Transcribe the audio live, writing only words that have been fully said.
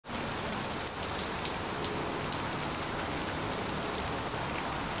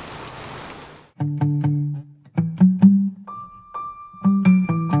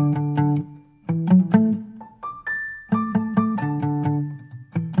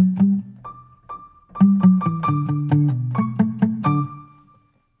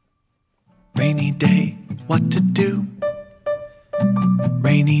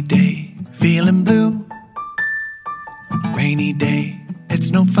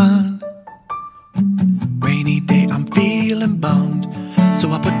fun. Rainy day, I'm feeling bummed, so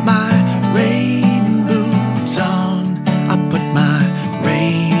I put my rain boots on. I put my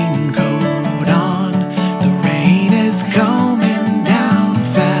raincoat on. The rain is coming down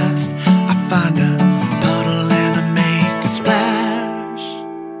fast. I find a puddle and I make a splash.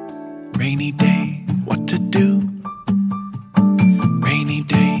 Rainy day, what to do? Rainy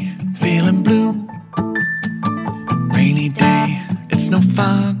day, feeling blue. Rainy day, it's no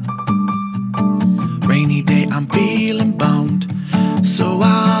fun. Rainy day, I'm feeling bummed, so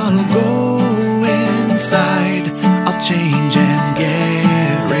I'll go inside. I'll change and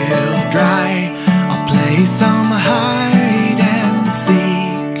get real dry. I'll play some hide and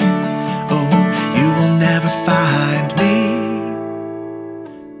seek. Oh, you will never find me.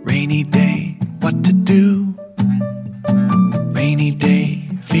 Rainy day, what to do? Rainy day,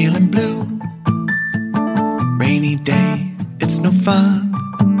 feeling blue. Rainy day, it's no fun.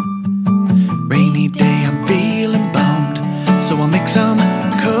 Rainy day, I'm feeling bummed, so I'll make some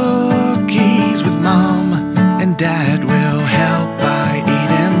cookies with Mom, and Dad will help by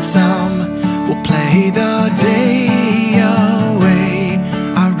eating some. We'll play the day away.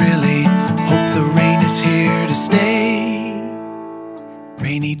 I really hope the rain is here to stay.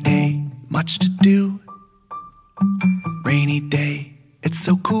 Rainy day, much to do. Rainy day, it's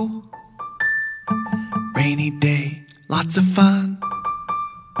so cool. Rainy day, lots of fun.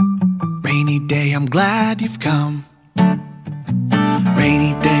 Rainy day, I'm glad you've come.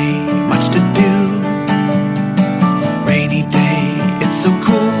 Rainy day,